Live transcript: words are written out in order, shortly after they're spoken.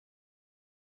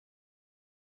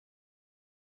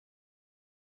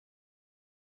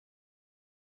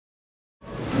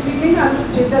I'm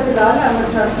Sucheta Bilal. I'm a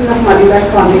trustee of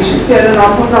Moneylife Foundation. We are a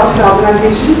not-for-profit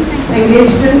organization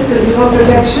engaged in consumer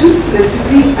protection,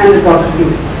 literacy and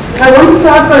advocacy. I want to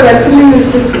start by welcoming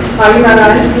Mr.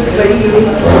 Narayan to this very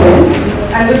unique event.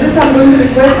 And with this, I'm going to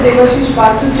request Devashish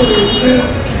Basu to introduce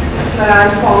Mr. Narayan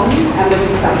formally and then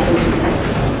we'll start proceedings.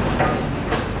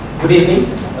 Good evening,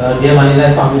 dear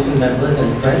Moneylife Foundation members and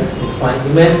friends. It's my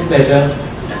immense pleasure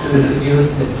to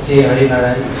introduce Mr. J.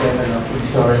 Narayan, Chairman of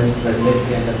Insurance,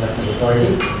 Regulatory and Development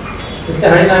Authority. Mr.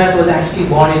 Narayan was actually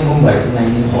born in Mumbai in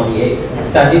 1948 and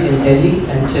studied in Delhi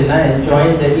and Chennai and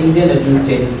joined the Indian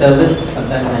Administrative Service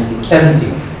sometime in 1970.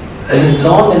 In his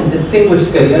long and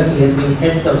distinguished career, he has been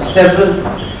heads of several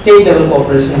state-level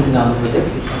corporations in Andhra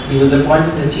Pradesh. He was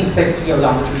appointed the Chief Secretary of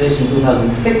Andhra Pradesh in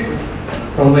 2006,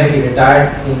 from where he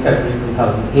retired in February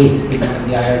 2008. He became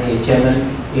the IRDA Chairman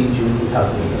in June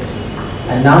 2008.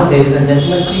 And now, ladies and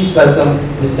gentlemen, please welcome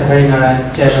Mr.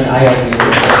 Narayan, Chairman IRDA.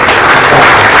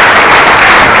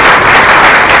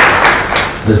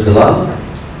 Mr. Lal,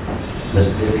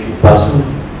 Mr. Devashish Basu,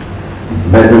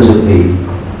 members of the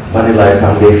Moneylife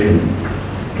Foundation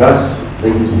Trust,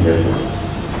 ladies and gentlemen.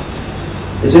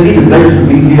 It's indeed a pleasure to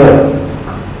be here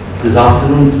this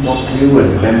afternoon to talk to you and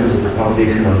the members of the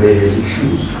Foundation on various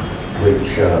issues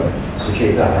which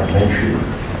Sucheta had mentioned.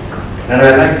 And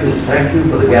I'd like to thank you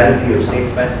for the guarantee of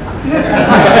safe passage.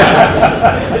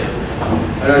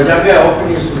 When I was younger, I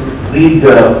often used to read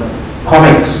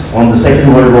comics on the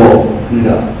Second World War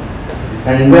era.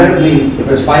 And invariably, if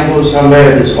a spy goes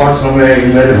somewhere, they spot somewhere,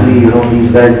 invariably,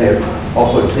 these guys have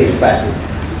offered safe passage.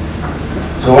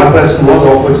 So one person was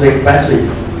offered safe passage.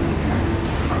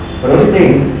 But only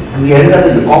thing, he ended up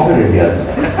in the coffin in the other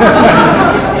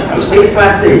side. So safe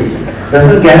passage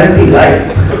doesn't guarantee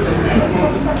life.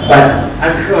 But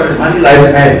I'm sure in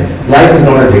Moneylife's hand, life is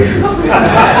not an issue.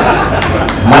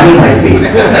 Money might be.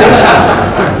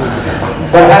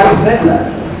 But having said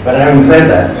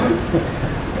that,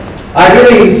 I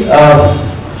really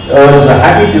was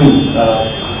happy to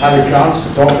have a chance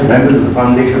to talk to members of the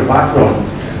foundation, apart from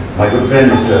my good friend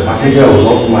Mr. Makija, who was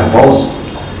also my boss,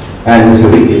 and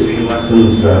Mr. V.K.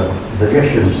 Srinivasan's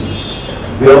suggestions.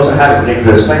 We also have a great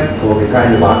respect for the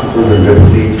kind of articles and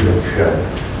reportage which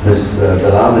Mrs.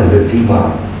 Dalal and the team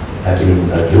have been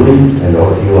doing, and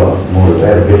all of you are more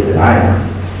aware of it than I am.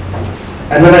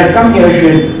 And when I come here,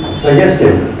 she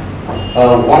suggested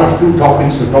one of two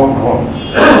topics to talk about.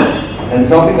 And the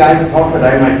topic I thought that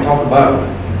I might talk about,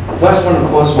 the first one, of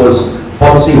course, was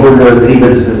policyholder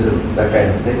grievances and that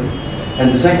kind of thing.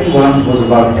 And the second one was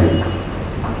about health.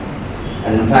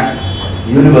 And in fact,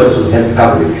 universal health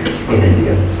coverage in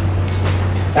India.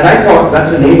 And I thought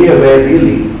that's an area where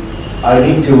really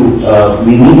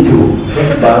we need to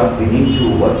think about, we need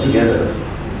to work together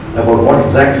about what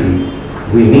exactly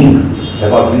we mean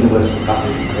about universal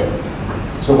coverage in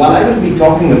health. So while I will be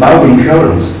talking about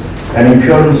insurance and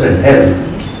health,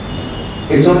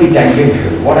 it's only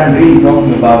tangential. What I'm really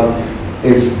talking about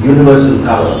is universal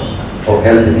cover of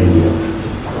health in India.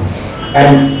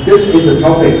 And this is a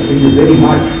topic which is very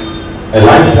much a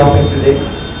live topic today.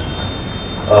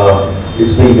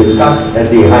 It's being discussed at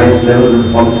the highest level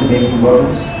of policy-making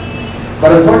bodies.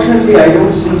 But unfortunately, I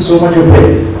don't see so much of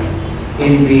it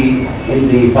in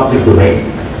the public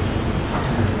domain.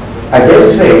 I dare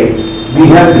say we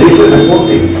have greater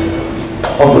reporting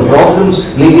of the problems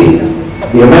plaguing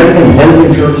the American Health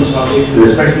Insurance Foundation,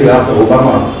 especially after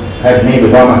Obama had made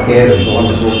Obamacare and so on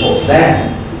and so forth, than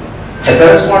a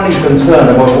corresponding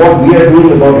concern about what we are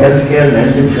doing about healthcare and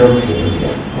health insurance in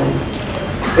India.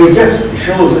 It just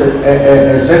shows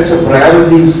a sense of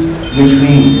priorities which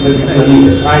we particularly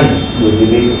assign to a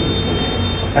debate of this nature.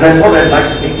 And I thought I'd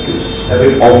like to make you a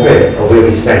bit aware of where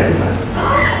we stand in that.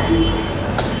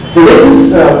 The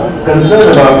latest concern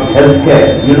about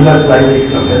healthcare,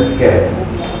 universalization of healthcare,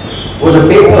 was a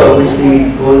paper which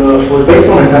was based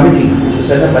on a committee which was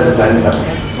set up by the Planning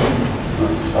Commission.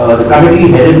 The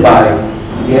committee headed by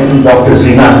the Dr.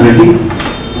 Srinath Reddy,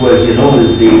 who, as you know,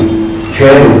 is the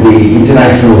chair of the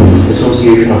International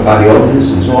Association of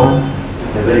Cardiologists and so on,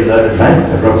 a very learned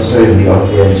man, a professor in the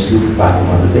Australia Institute, apart from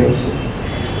other things.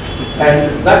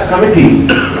 And that committee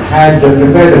had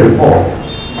prepared a report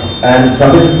and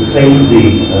submitted the same to the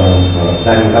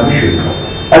Planning Commission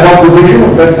about the vision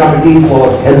of that committee for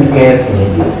healthcare in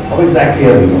India. How exactly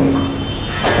are we going?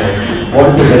 What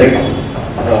is the direction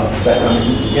that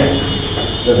committee suggests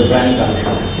that the Planning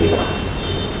Commission should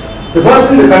take? The first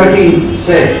thing the committee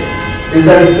said is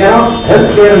that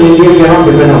healthcare in India cannot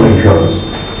depend on insurance.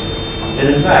 And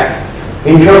in fact,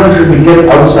 insurance should be kept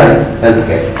outside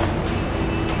healthcare.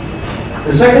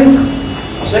 The second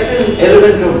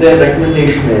element of their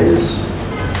recommendation is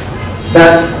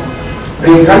that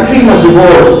the country must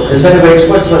evolve, a set of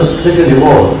experts must sit and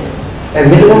evolve a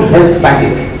minimum health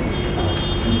package,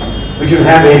 which will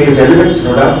have various elements,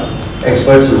 no doubt.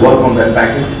 Experts will work on that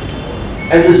package.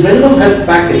 And this minimum health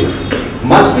package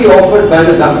must be offered by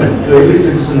the government to every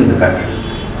citizen in the country.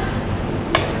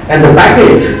 And the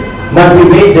package must be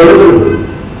made deliverable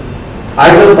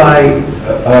either by,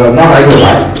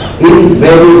 in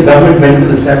various government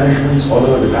medical establishments all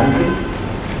over the country,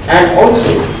 and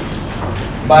also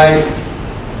by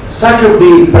such of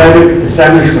the private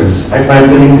establishments as are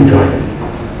willing to join in.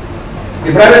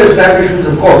 The private establishments,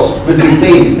 of course, will be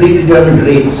paid predetermined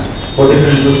rates for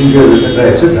different procedures,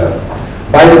 etc.,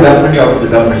 by the government out of the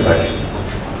government budget.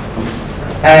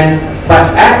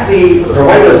 But at the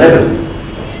provider level,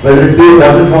 whether it be a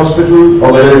government hospital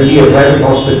or whether it be a private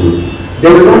hospital,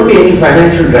 there will not be any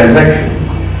financial transaction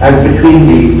as between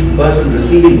the person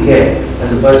receiving care and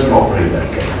the person offering that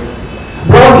care.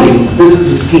 Broadly, this is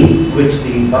the scheme which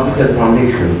the Public Health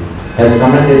Foundation has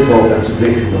commended for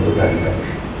consideration of the Planning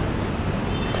Commission.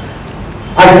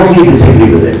 I totally disagree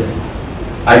with it.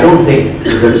 I don't think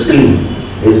that the scheme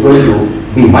is going to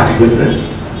be much different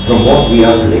from what we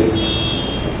are today.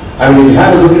 I mean, if you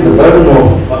have a look at the burden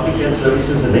of public health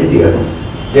services in India,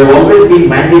 they have always been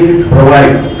mandated to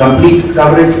provide complete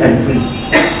coverage and free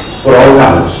for all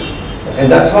comers.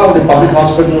 And that's how the public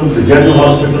hospitals, the general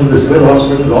hospitals, the civil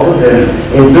hospitals, all of them,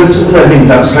 in principle, have been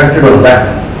constructed on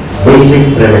that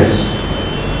basic premise.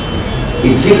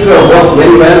 It seemed to have worked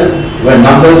very well when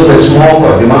numbers were small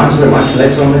or demands were much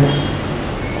less on it.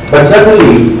 But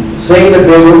certainly, saying that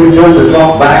they are going to turn the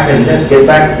clock back and then get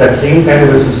back that same kind of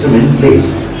a system in place,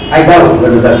 I doubt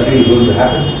whether that's really going to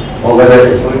happen or whether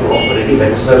it's going to offer any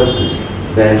better services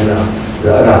than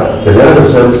the level of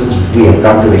services we have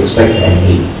come to expect and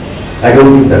need. I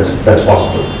don't think that's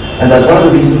possible. And that's one of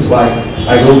the reasons why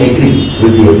I don't agree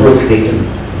with the approach taken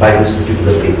by this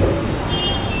particular paper.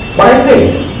 But I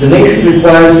think the nation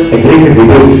requires a greater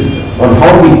debate on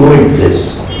how we go into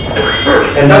this.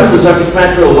 And that is the subject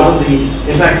matter of one of the,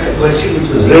 in fact, a question which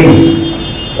was raised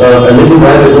a little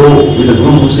while ago with a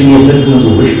group of senior citizens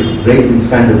who wish to raise these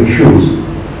kinds of issues.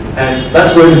 And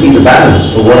that's going to be the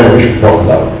balance of what I wish to talk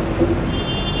about.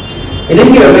 In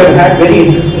India, we have had very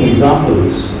interesting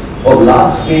examples of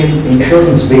large-scale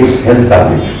insurance-based health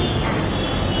coverage.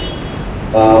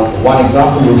 One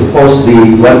example was, of course, the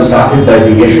one started by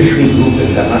the Yashashvi group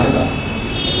in Karnataka,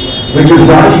 which is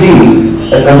largely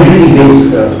a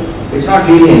community-based, it's not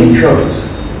really an insurance.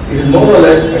 It is more or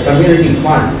less a community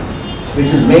fund which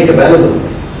is made available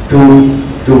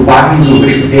to parties who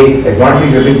wish to take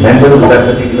advantage of it, members of that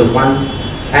particular fund,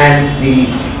 and the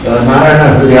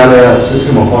Narayan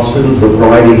system of hospitals were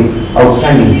providing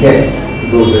outstanding care to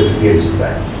those recipients of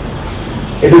that.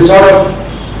 It is sort of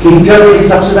internally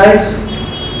subsidized.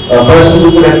 Persons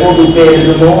who could afford to pay a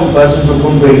little more and persons who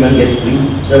couldn't even get free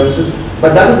services.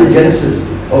 But that was the genesis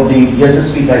of the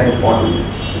SSP type of model,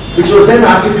 which was then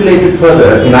articulated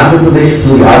further in Andhra Pradesh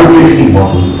through the ROGT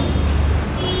model,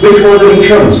 which was an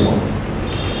insurance model.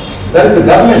 That is, the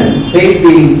government paid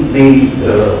the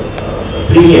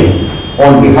premium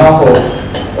on behalf of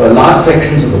large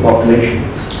sections of the population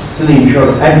to the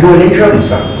insurer and to an insurance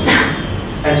company.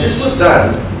 And this was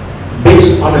done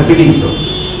based on a bidding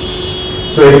process.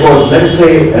 So it was, let us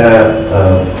say,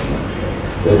 the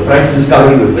price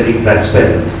discovery was very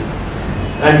transparent.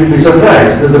 And you'd be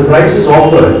surprised that the prices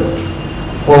offered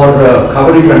for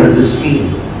coverage under this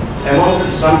scheme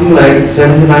amounted to something like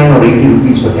 79 or 80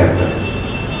 rupees per capita.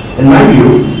 In my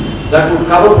view, that would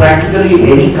cover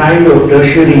practically any kind of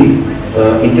tertiary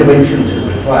intervention which is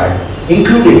required,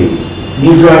 including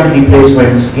knee joint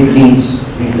replacements, kidneys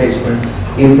replacement,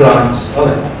 implants, all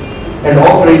that. And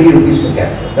offer 80 rupees per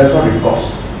capita. That's what it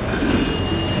cost.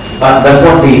 That's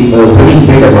what the winning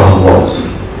bid amount was.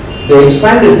 They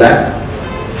expanded that,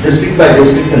 district by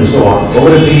district and so on,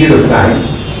 over a period of time.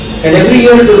 And every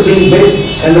year it was being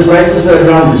bid, and the prices were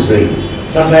around this range.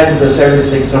 Sometimes it was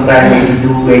 76, sometimes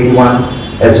 82, 81,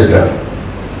 etc.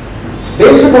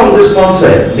 Based upon this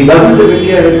concept, the government of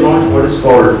India had launched what is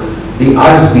called the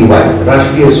RSBY,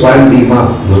 Rashtriya Swayam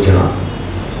Bima Yojana.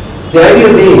 The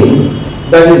idea being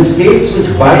that in states which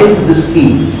buy into the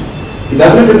scheme, the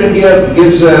government of India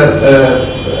gives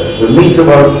meets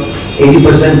about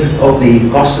 80% of the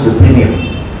cost of the premium,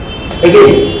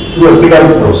 again through a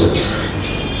bid-out process.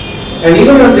 And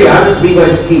even on the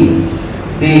RSBY scheme,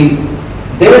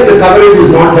 there the coverage is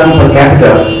not done per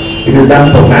capita, it is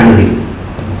done per family.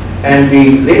 And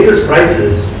the latest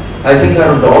prices, I think,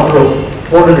 are on the order of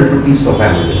 400 rupees per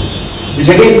family, which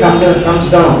again comes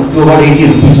down to about 80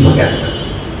 rupees per capita.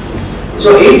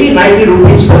 So 80, 90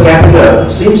 rupees per capita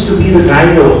seems to be the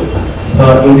kind of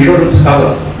insurance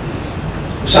cover.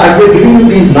 So I'm giving you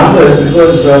these numbers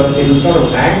because it will sort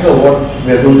of anchor what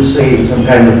we are going to say in some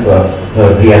kind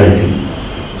of reality.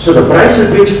 So the price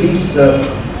at which these,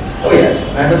 oh yes,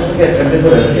 I must forget,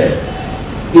 before I forget.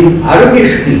 In Arogya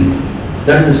Shri,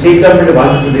 that is the state government of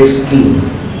Andhra Pradesh scheme,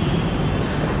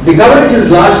 the coverage is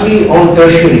largely on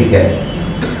tertiary care.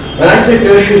 When I say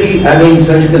tertiary, I mean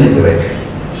surgical intervention.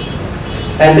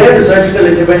 And there the surgical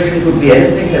intervention could be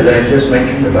anything, as I just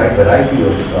mentioned, a wide variety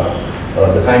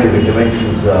of the kind of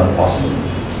interventions possible.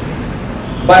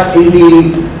 But in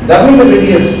the Government of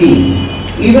India scheme,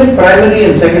 even primary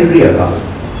and secondary are covered.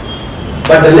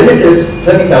 But the limit is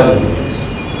 30,000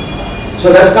 rupees.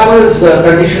 So that covers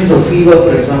conditions of fever,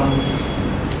 for example.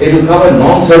 It will cover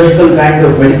non-surgical kind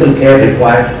of medical care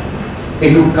required.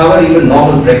 It will cover even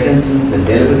normal pregnancies and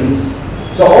deliveries.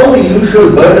 So all the usual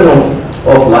burden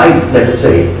of life, let us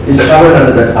say, is covered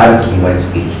under that RSPY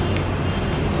scheme.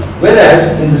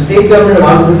 Whereas in the state government of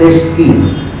Andhra Pradesh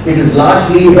scheme, it is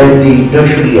largely at the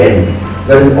tertiary end.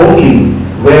 That is only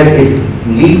where it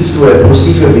leads to a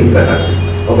procedure being conducted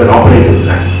of an operative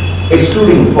kind,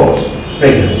 excluding, of course,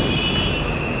 pregnancies.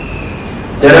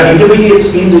 There are intermediate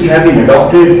schemes which have been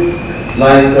adopted,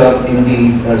 like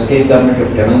in the state government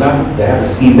of Tamil Nadu. They have a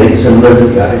scheme very similar to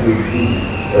the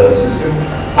RFP system.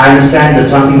 I understand that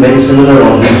something very similar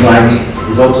on these lines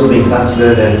is also being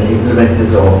considered and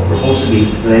implemented or proposed to be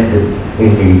implemented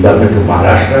in the government of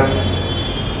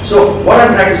Maharashtra. So what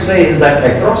I'm trying to say is that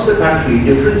across the country,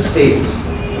 different states,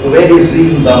 for various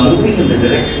reasons, are moving in the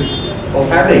direction of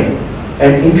having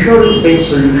an insurance-based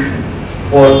solution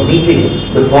for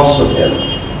meeting the cost of health.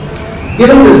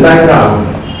 Given this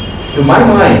background, to my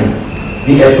mind,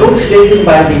 the approach taken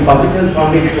by the Public Health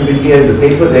Foundation of India in the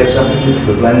paper they have submitted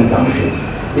to the Planning Commission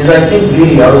is, I think,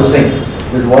 really out of sync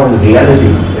with what is reality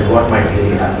and what might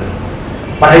really happen.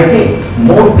 But I think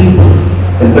more people,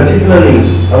 and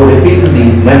particularly I would appeal to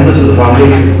the members of the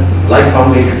foundation, Life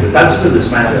Foundation, to consider this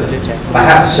matter,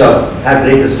 perhaps have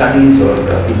greater studies or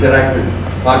interact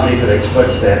with far greater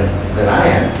experts than I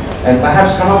am, and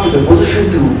perhaps come up with a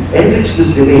position to enrich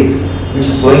this debate which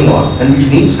is going on and which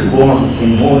needs to go on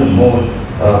in more and more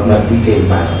detailed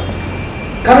manner.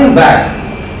 Coming back,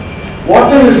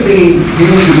 what is the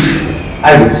huge,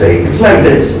 I would say, it's like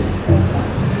this.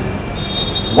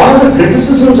 One of the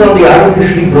criticisms on the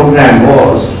Arogya Shri program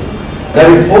was that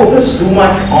it focused too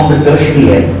much on the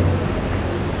tertiary end.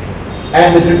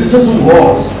 And the criticism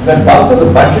was that bulk of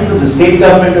the budget of the state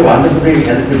government of Andhra Pradesh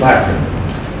Health Department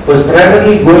was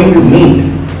primarily going to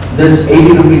meet this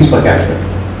 80 rupees per capita.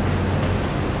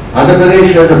 Andhra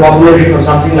Pradesh has a population of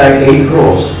something like 8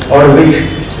 crores, out of which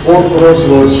 4 crores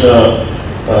was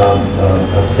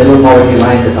below poverty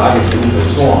line, the target group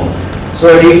and so on.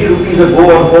 So at 80 rupees a go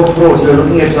on 4 crores, we are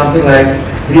looking at something like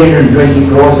 320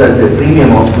 crores as the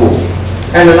premium of go.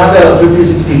 And another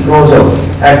 50-60 crores of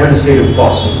administrative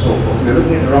costs and so forth. We are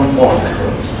looking at around 400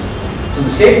 crores. So the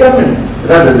state government,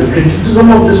 rather the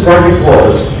criticism of this project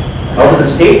was, out of the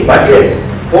state budget,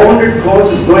 400 crores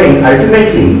is going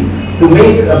ultimately to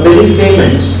make billing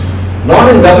payments,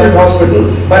 not in government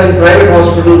hospitals, but in private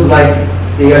hospitals like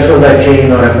the Yashoda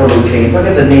chain or Apollo chain,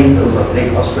 forget the name of those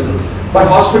great hospitals, but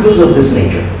hospitals of this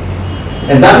nature.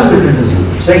 And that was the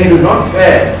criticism, saying it is not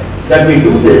fair that we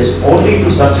do this only to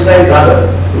subsidize,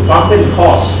 rather, to pump in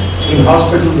costs in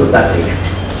hospitals of that nature.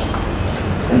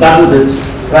 And that was its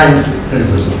prime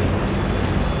criticism.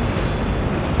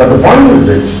 But the point is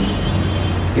this: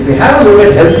 if you have a look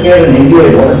at healthcare in India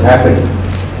and what has happened,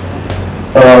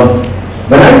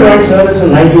 when I joined service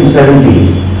in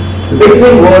 1970, the big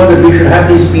thing was that we should have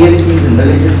these PHCs in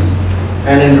villages,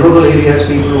 and in rural areas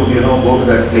people would, go to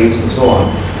that place and so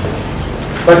on.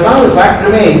 But now the fact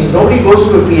remains, nobody goes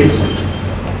to a PHC.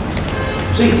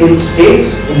 See, in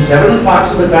states, in several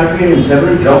parts of the country and in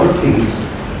several geographies,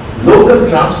 local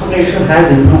transportation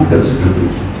has improved considerably.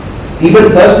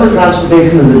 Even personal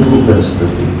transportation has improved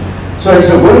considerably. So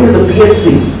instead of going to the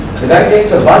PHC, the guy takes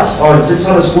a bus or sits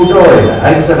on a scooter or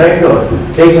hikes a ride or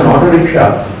takes an auto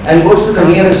rickshaw and goes to the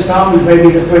nearest town which may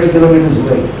be just 20 kilometers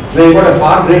away, where you've got a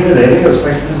far greater array of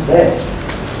specialists there.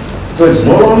 So it's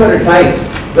no longer a time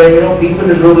where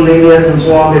people in rural areas and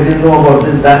so on, they didn't know about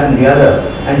this, that and the other,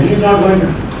 and he's not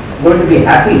going to be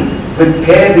happy with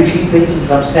care which he thinks is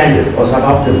substandard or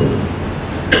suboptimal.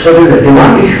 So there's a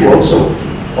demand issue also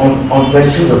on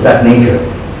questions of that nature.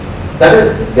 That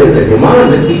is, there is a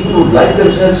demand that people would like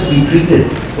themselves to be treated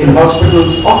in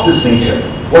hospitals of this nature,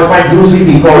 what might usually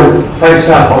be called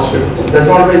 5-star hospitals. That's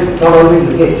not always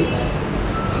the case.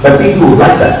 But people would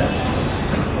like that.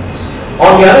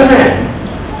 On the other hand,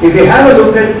 if you have a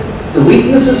look at the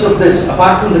weaknesses of this,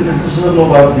 apart from the criticism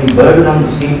about the burden on the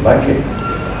state budget,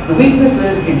 the weakness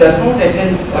is it does not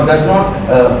attend or does not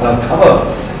cover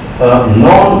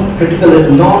non-critical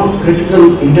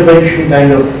intervention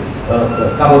kind of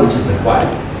cover which is required.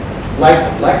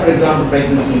 Like for example,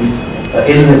 pregnancies,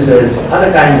 illnesses,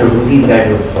 other kinds of routine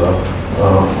kind of,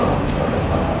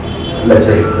 let's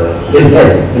say, ill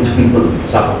health which people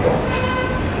suffer from.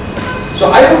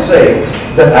 So I would say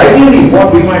that ideally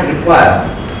what we might require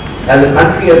as a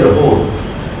country as a whole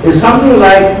is something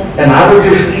like an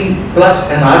Arogyasri plus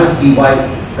an RSBY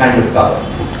kind of cover.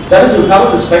 That is to cover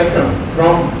the spectrum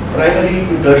from primary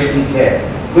to tertiary care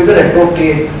with an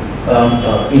appropriate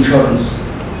insurance.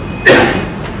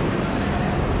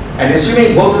 And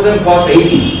assuming both of them cost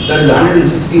 80, that is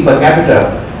 160 per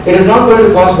capita, it is not going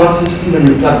to cost 160 when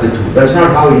you club the two. That's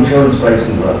not how insurance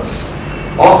pricing works.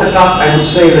 Off the cuff, I would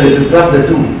say that if you club the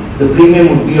two, the premium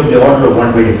would be of the order of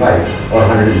 125 or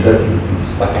 130 rupees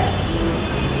per capita.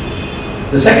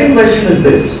 The second question is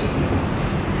this.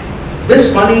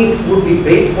 This money would be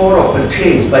paid for or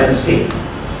purchased by the state.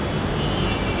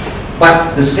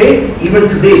 But the state, even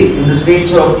today, in the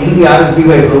states of, in the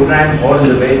RSBY program or in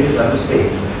the various other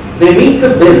states, they meet the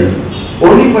bill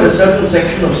only for a certain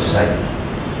section of society.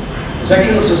 A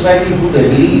section of society who they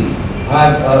believe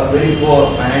have a very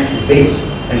poor financial base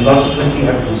and consequently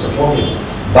have to be supported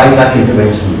by such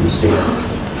intervention with the state.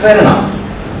 Fair enough.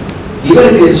 Even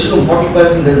if they assume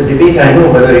 40%, there's a debate, I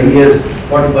know, whether India is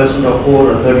 40% or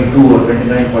 4 or 32 or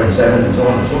 29.7 and so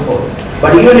on and so forth.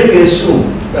 But even if they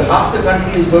assume that half the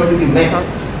country is going to be met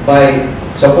by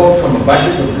support from a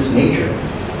budget of this nature,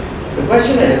 the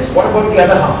question is, what about the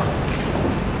other half?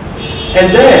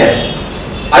 And there,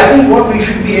 I think what we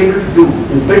should be able to do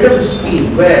is build up a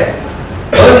scheme where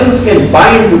persons can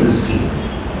buy into the scheme.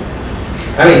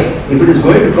 I mean, if it is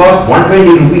going to cost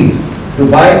 120 rupees to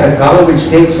buy a cover which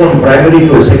takes from primary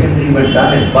to a secondary when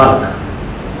done in bulk,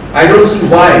 I don't see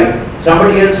why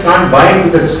somebody else can't buy into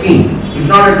that scheme. If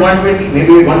not at 120,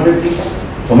 maybe at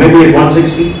 150, or maybe at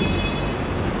 160,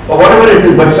 or whatever it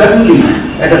is, but certainly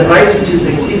at a price which is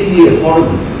exceedingly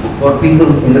affordable for people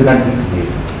in the country today.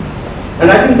 And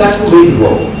I think that's the way to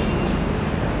go.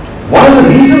 One of the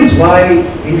reasons why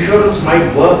insurance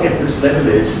might work at this level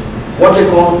is what they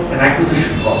call an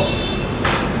acquisition cost.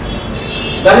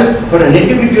 That is, for an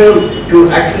individual to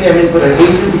actually, I mean, for an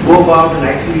agent to go about and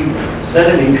actually sell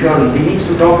an insurance, he needs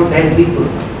to talk to 10 people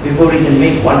before he can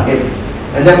make one hit.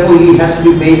 And therefore, he has to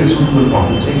be paid a suitable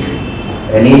compensation,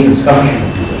 an agent's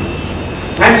commission to them,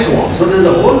 and so on. So there's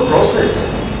a whole process,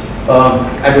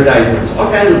 advertisements, all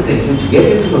kinds of things, which get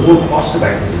into the whole cost of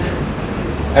acquisition.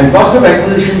 And cost of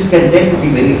acquisitions can tend to be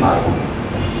very high.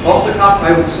 Off the cuff,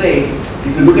 I would say,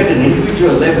 if you look at an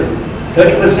individual level,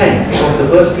 30% of the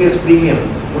first year's premium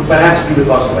would perhaps be the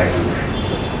cost of acquisition.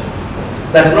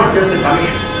 That's not just the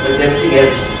commission, but everything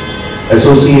else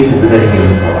associated with any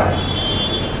given product.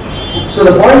 So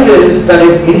the point is that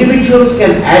if individuals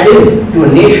can add in to a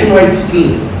nationwide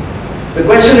scheme, the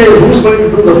question is who's going to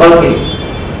do the bulking?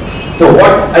 So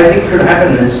what I think should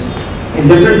happen is, in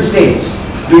different states,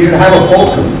 we should have a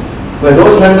portal where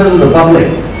those members of the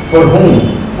public for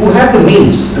who have the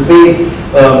means to pay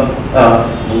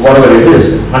whatever it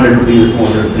is, 100 rupees,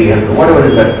 200, 300, whatever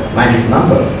is that magic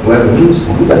number, who have the means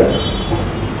to do that,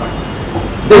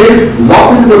 they should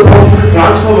log into the portal,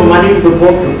 transfer the money to the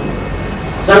portal,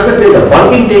 such that there is a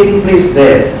bulking taking place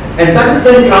there, and that is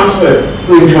then transferred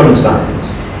to insurance companies.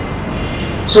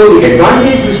 So the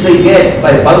advantage which they get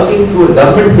by bulking through a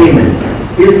government payment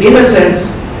is in a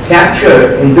sense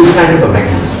captured in this kind of a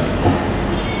mechanism.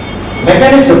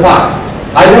 Mechanics apart,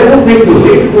 I therefore think the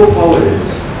way to go forward is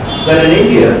that in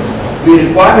India we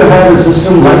require to have a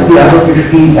system like the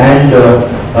Arogyasri and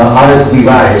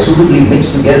RSBY suitably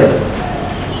mixed together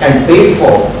and paid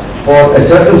for a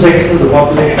certain section of the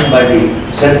population by the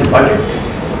central budget,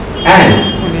 and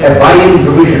a buy-in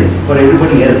provision for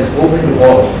everybody else open to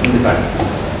all in the country.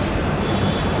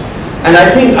 And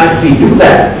I think if we do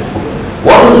that,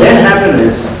 what will then happen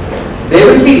is there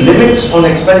will be limits on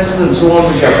expenses and so on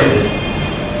which are built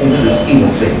into the scheme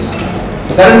of things.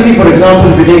 Currently, for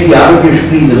example, if we take the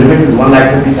Arogyasri, the limit is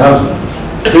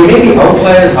 1,50,000. There may be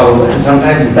outliers, however, and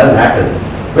sometimes it does happen,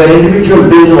 where individual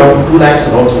bills of up to 2 lakhs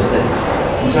are also set.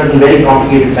 In certain very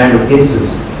complicated kind of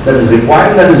cases, that is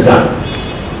required, that is done.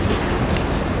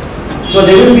 So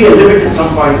there will be a limit at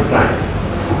some point of time.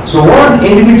 So what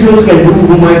individuals can do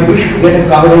who might wish to get a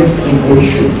coverage in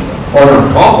addition or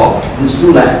on top of this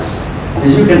 2 lakhs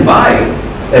is you can buy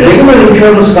a regular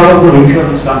insurance cover from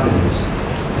insurance companies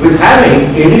with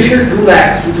having initial 2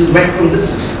 lakhs which is met from this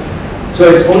system. So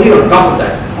it's only on top of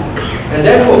that. And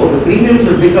therefore, the premiums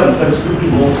will become considerably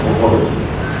more affordable.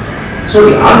 So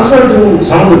the answer to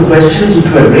some of the questions which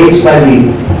were raised by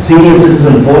the Senior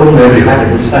Citizen Forum where we had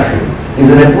a discussion is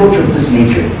an approach of this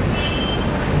nature.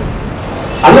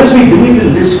 Unless we do it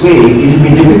in this way, it will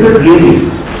be difficult really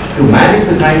to manage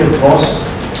the kind of costs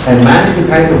and manage the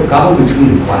kind of cover which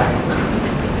we require.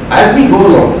 As we go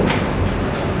along,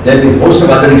 there will be a host of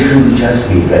other issues which has to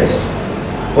be addressed.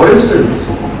 For instance,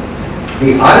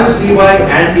 the RSPY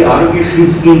and the Arogyashri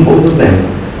scheme, both of them,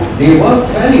 they work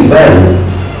fairly well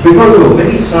because of a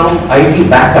very sound IT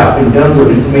backup in terms of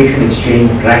information exchange,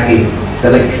 tracking,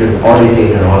 collection,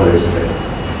 auditing and all the rest of it.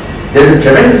 There's a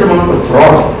tremendous amount of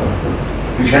fraud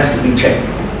which has to be checked.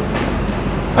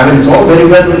 I mean, it's all very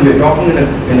well when we're talking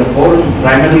in a forum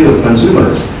primarily of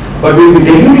consumers, but we'll be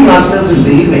deluding ourselves in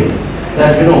believing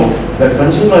that, that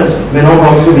consumers may not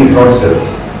also be fraudsters.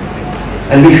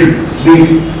 And we should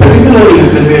be, particularly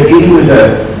when we are dealing with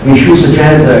an issue such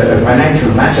as a financial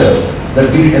matter,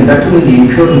 and that too in the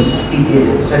insurance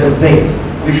set of things,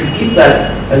 we should keep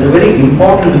that as a very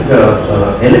important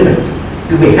element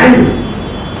to be handled.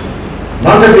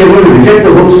 Not that we are going to reject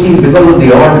the whole scheme because of the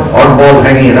oddball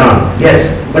hanging around, yes,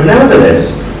 but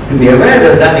nevertheless, to be aware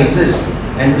that that exists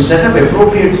and to set up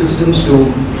appropriate systems to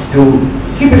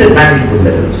keep it at manageable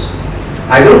levels.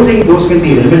 I don't think those can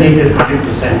be eliminated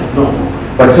 100%, no.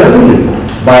 But certainly,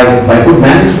 by good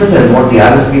management and what the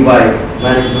RSPY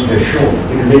management has shown,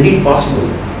 it is indeed possible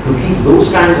to keep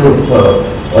those kinds of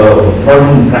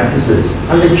fraudulent practices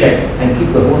under check and keep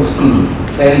the whole scheme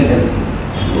fairly healthy.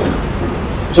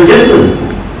 So gentlemen,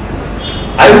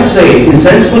 I would say, is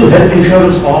sensible health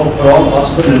insurance for all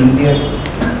possible in India?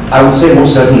 I would say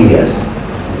most certainly yes.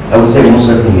 I would say most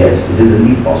certainly yes, it is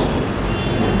indeed possible.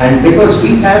 And because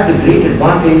we have the great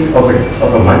advantage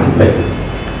of a multiplier.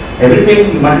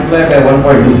 Everything you multiply by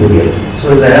 1.2 billion,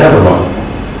 so it's a hell of a lot.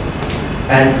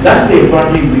 And that's the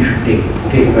advantage we should take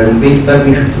and that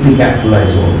we should fully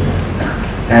capitalize on.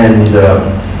 And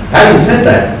having said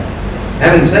that,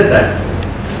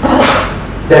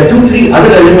 there are 2-3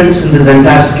 other elements in this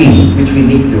entire scheme which we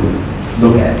need to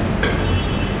look at.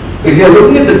 If you are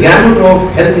looking at the gamut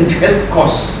of health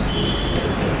costs,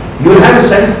 you will have a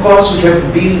set of costs which have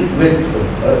to deal with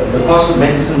the cost of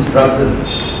medicines, drugs, and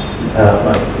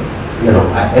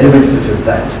elements such as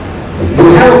that.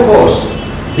 You have, of course,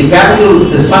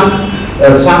 the sunk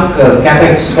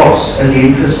capex costs and the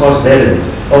interest costs therein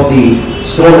of the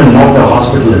stone and mortar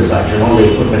hospital as such and all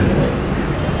the equipment there.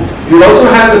 You also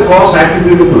have the costs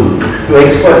attributable to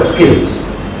expert skills,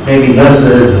 maybe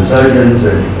nurses and surgeons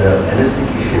and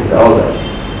anestheticians, all that.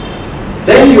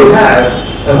 Then you have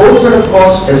a whole set of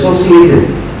costs associated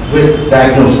with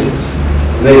diagnostics,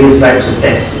 various types of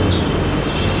tests and so on.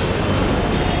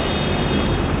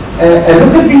 A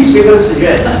look at these figures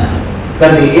suggests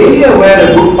that the area where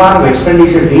a good part of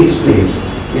expenditure takes place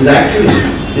is actually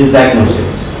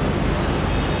diagnostics.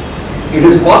 It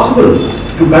is possible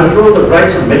to control the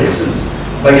price of medicines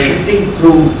by shifting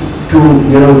through to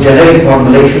generic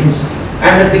formulations,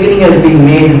 and the beginning has been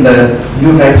made in the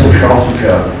new types of shops which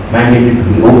are mandated to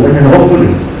be open, and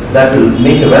hopefully that will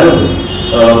make available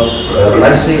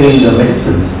life-saving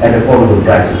medicines at affordable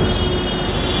prices.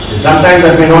 And sometimes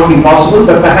that may not be possible,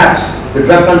 but perhaps the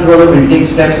drug controller will take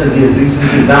steps as he has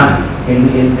recently done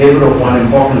in favor of one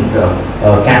important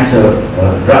cancer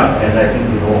drug, and I think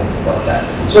we know about that.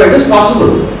 So it is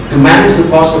possible to manage the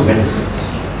cost of medicines.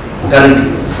 Currently,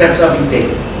 steps are being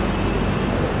taken.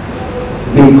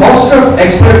 The cost of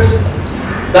experts,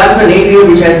 that's an area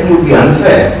which I think would be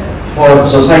unfair for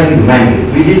society to mandate.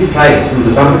 We did try through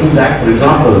the Companies Act, for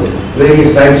example,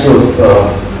 various types of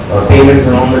payments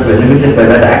and all that were limited by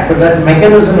that act, but that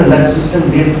mechanism and that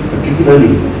system didn't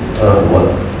particularly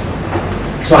work.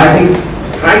 So I think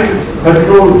trying to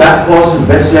control that cost is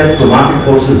best left to market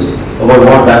forces about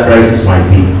what that prices might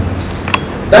be.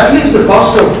 That leaves the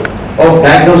cost of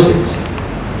diagnostics.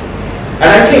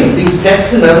 And I think these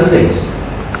tests and other things,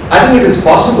 I think it is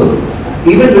possible,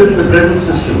 even within the present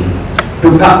system,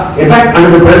 to come. In fact,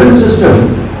 under the present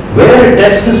system, where a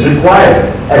test is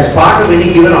required as part of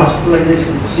any given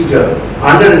hospitalization procedure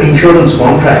under an insurance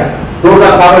contract, those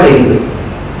are covered anyway.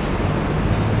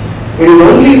 It is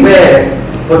only where,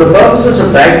 for the purposes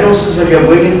of diagnosis, when you are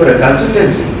going in for a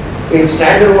consultancy, if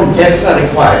standalone tests are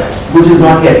required, which is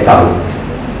not yet covered.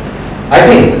 I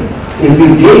think if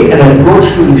we take an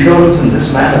approach to insurance in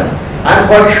this manner, I am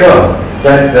quite sure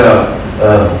that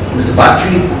Mr.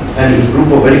 Bakshi and his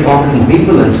group of very competent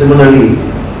people, and similarly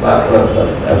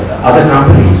other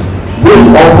companies,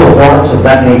 will offer products of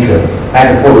that nature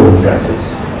at affordable prices.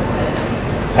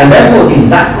 And therefore, in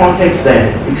that context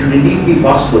then, it should indeed be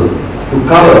possible to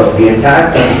cover the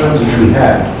entire concerns which we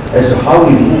have as to how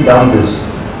we move down this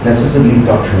necessarily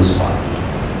tortuous path.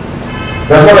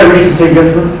 That's what I wish to say,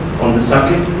 gentlemen, on this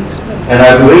subject. And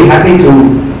I'll be very happy to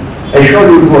assure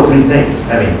you 2 or 3 things.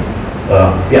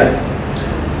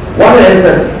 One is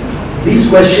that these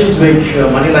questions which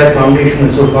Moneylife Foundation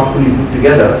has so thoughtfully put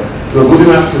together were good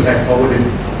enough to have forwarded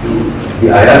to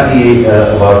the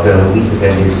IRPA about a week to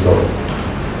 10 days ago.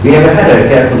 We have had a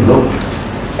careful look,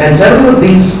 and several of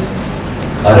these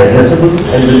are addressable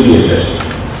and will be addressed,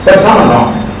 but some are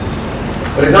not.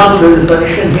 For example, there is a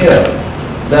suggestion here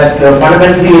that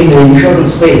fundamentally in the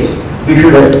insurance space, we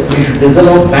should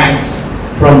disallow banks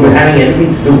from having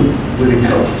anything to do with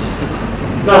insurance.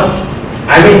 Now,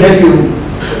 I may tell you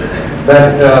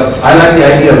that I like the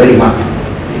idea very much.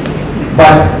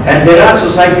 And there are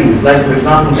societies, like for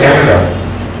example Canada,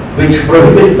 which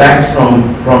prohibit banks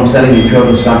from selling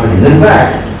insurance companies. In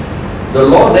fact, the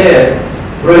law there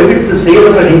prohibits the sale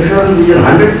of an insurance within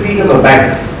 100 feet of a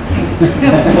bank.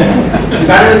 You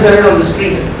can't even sell it on the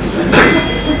street.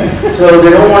 So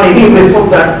they don't want any whiff of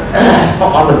that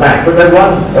on the bank.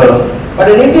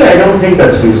 But in India, I don't think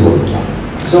that's feasible.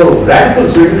 So radical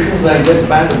solutions like let's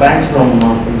ban the banks from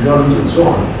insurance and so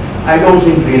on, I don't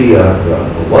think really are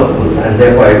workable, and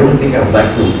therefore I don't think I would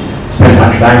like to spend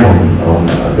much time on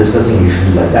discussing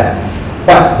issues like that.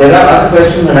 But there are other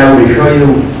questions, and I would assure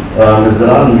you, Ms.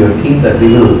 Dalal and your team, that they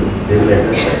will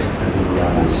address it and we will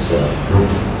run this group.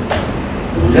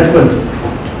 Gentlemen,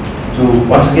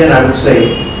 once again I would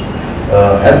say,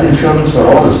 health insurance for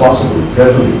all is possible,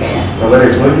 certainly. Now, whether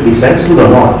it's going to be sensible or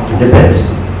not, it depends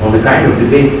on the kind of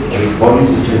debate which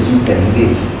bodies such as you can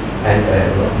engage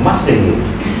and must engage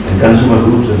in consumer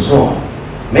groups and so on.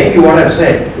 Maybe what I've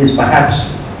said is perhaps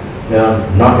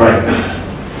not right.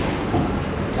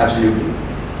 Absolutely.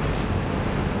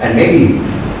 And maybe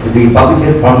the Public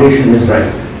Health Foundation is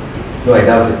right, though I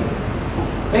doubt it.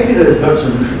 Maybe there is a third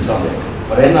solution somewhere,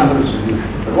 or a number of solutions.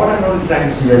 But what I'm really trying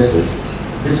to suggest is,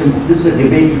 this is a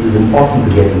debate which is important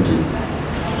to get into.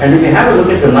 And if you have a look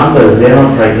at the numbers, they're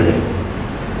not frightening.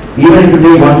 Even if you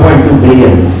take 1.2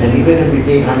 billion, and even if we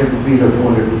take 100 rupees or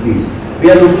 200 rupees, we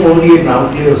are looking only at an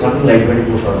outlay of something like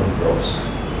 24,000 crores.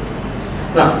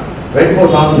 Now,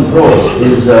 24,000 crores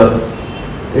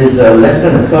is less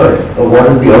than a third of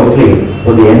what is the outlay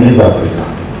for the end result, for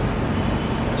example.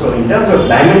 So in terms of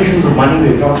dimensions of money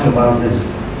we're talking about,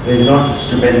 is not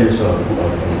stupendous or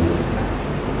anything.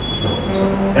 No.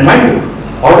 And mind you,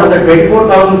 out of the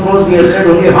 24,000 crores, we have said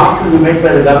only half will be met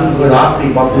by the government because half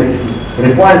the population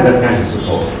requires that kind of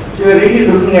support. So you're really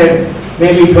looking at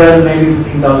maybe 12, maybe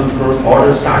 15,000 crores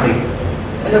orders starting.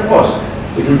 And of course,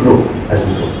 it will grow as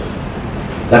we grow.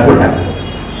 That would happen.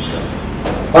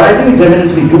 But I think it's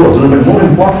eminently doable. But more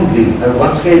importantly, I would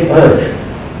once again urge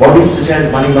bodies such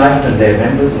as Moneylife and their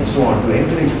members and so on to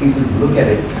encourage people to look at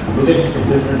it from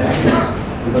different angles.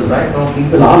 Because right now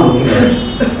people are looking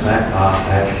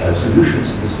at solutions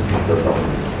to this particular problem.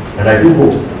 And I do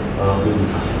hope we will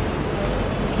find it.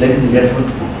 Ladies and gentlemen,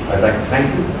 I'd like to thank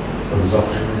you for this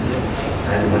opportunity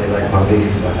and the Moneylife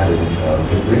Foundation for having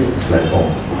embraced this platform.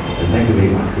 And thank you very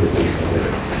much for your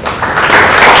patience.